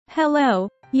Hello,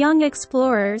 young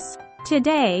explorers.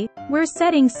 Today, we're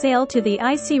setting sail to the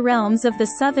icy realms of the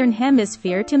southern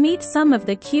hemisphere to meet some of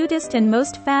the cutest and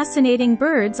most fascinating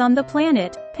birds on the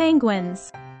planet,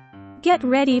 penguins. Get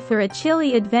ready for a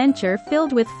chilly adventure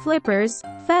filled with flippers,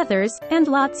 feathers, and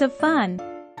lots of fun.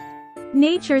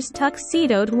 Nature's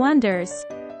tuxedoed wonders.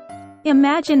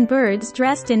 Imagine birds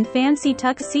dressed in fancy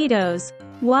tuxedos,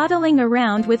 waddling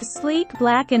around with sleek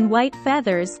black and white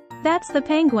feathers. That's the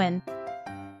penguin.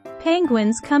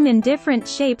 Penguins come in different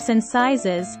shapes and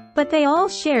sizes, but they all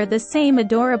share the same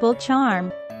adorable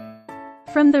charm.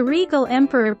 From the regal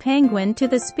emperor penguin to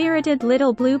the spirited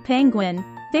little blue penguin,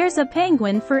 there's a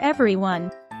penguin for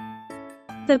everyone.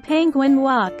 The penguin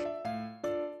walk.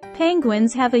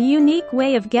 Penguins have a unique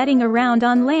way of getting around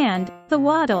on land, the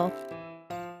waddle.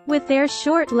 With their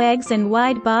short legs and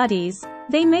wide bodies,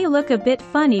 they may look a bit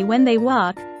funny when they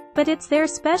walk, but it's their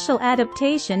special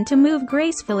adaptation to move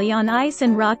gracefully on ice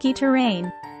and rocky terrain.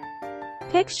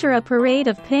 Picture a parade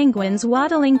of penguins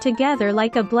waddling together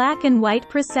like a black and white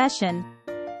procession.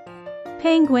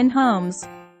 Penguin homes.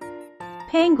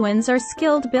 Penguins are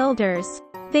skilled builders.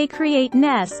 They create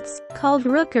nests, called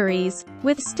rookeries,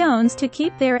 with stones to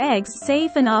keep their eggs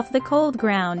safe and off the cold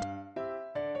ground.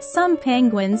 Some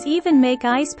penguins even make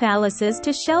ice palaces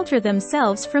to shelter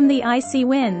themselves from the icy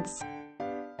winds.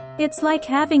 It's like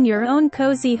having your own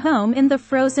cozy home in the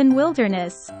frozen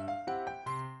wilderness.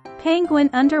 Penguin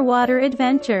underwater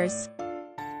adventures.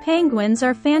 Penguins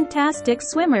are fantastic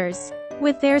swimmers.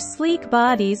 With their sleek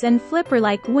bodies and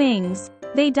flipper-like wings,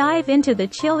 they dive into the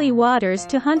chilly waters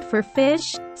to hunt for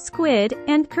fish, squid,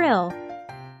 and krill.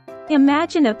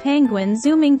 Imagine a penguin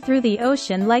zooming through the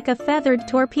ocean like a feathered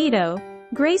torpedo,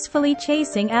 gracefully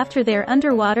chasing after their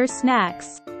underwater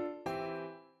snacks.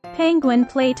 Penguin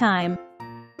playtime.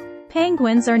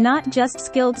 Penguins are not just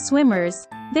skilled swimmers,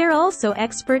 they're also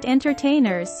expert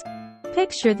entertainers.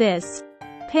 Picture this.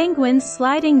 Penguins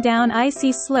sliding down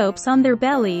icy slopes on their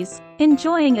bellies,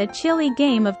 enjoying a chilly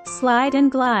game of slide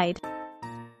and glide.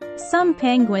 Some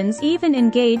penguins even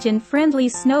engage in friendly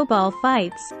snowball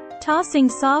fights, tossing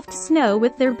soft snow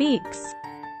with their beaks.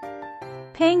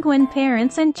 Penguin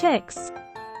parents and chicks.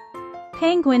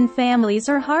 Penguin families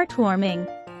are heartwarming.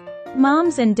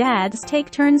 Moms and dads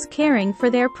take turns caring for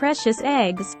their precious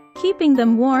eggs, keeping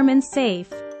them warm and safe.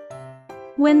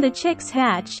 When the chicks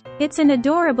hatch, it's an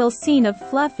adorable scene of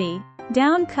fluffy,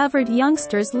 down-covered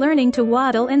youngsters learning to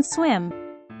waddle and swim.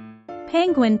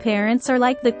 Penguin parents are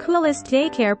like the coolest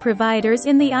daycare providers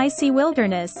in the icy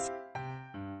wilderness.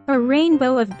 A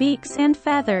rainbow of beaks and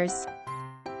feathers.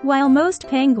 While most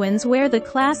penguins wear the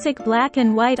classic black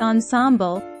and white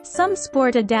ensemble, some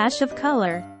sport a dash of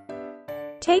color.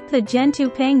 Take the gentoo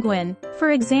penguin,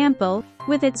 for example,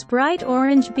 with its bright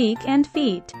orange beak and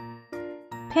feet.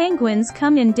 Penguins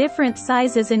come in different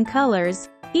sizes and colors,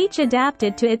 each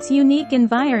adapted to its unique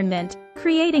environment,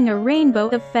 creating a rainbow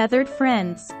of feathered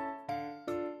friends.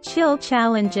 Chill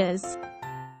challenges.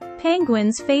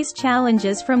 Penguins face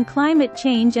challenges from climate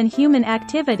change and human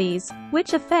activities,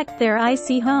 which affect their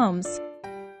icy homes.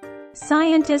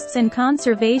 Scientists and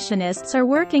conservationists are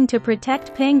working to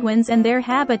protect penguins and their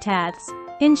habitats,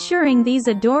 ensuring these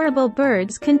adorable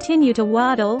birds continue to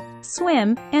waddle,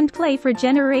 swim, and play for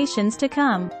generations to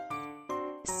come.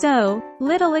 So,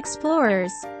 little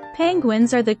explorers,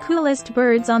 penguins are the coolest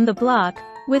birds on the block,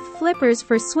 with flippers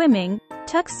for swimming,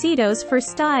 tuxedos for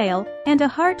style, and a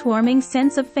heartwarming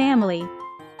sense of family.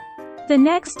 The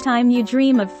next time you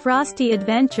dream of frosty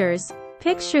adventures,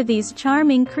 picture these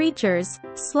charming creatures,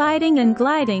 sliding and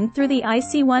gliding through the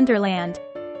icy wonderland.